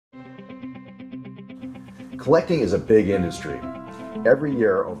Collecting is a big industry. Every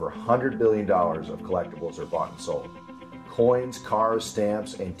year, over $100 billion of collectibles are bought and sold. Coins, cars,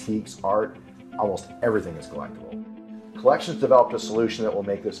 stamps, antiques, art, almost everything is collectible. Collection's developed a solution that will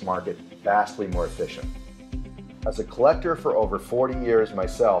make this market vastly more efficient. As a collector for over 40 years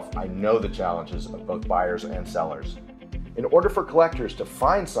myself, I know the challenges of both buyers and sellers. In order for collectors to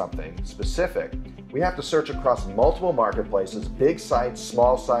find something specific, we have to search across multiple marketplaces, big sites,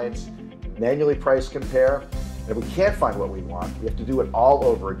 small sites, manually price compare, and if we can't find what we want, we have to do it all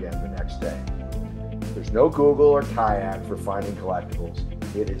over again the next day. There's no Google or Kayak for finding collectibles.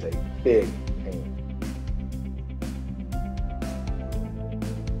 It is a big pain.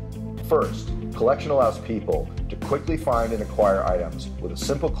 First, Collection allows people to quickly find and acquire items with a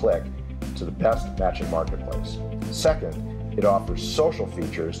simple click to the best matching marketplace. Second, it offers social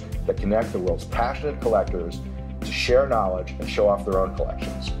features that connect the world's passionate collectors to share knowledge and show off their own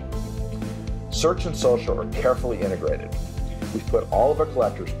collections. Search and social are carefully integrated. We've put all of our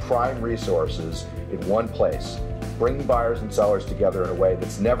collectors' prime resources in one place, bringing buyers and sellers together in a way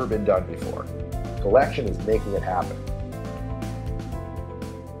that's never been done before. Collection is making it happen.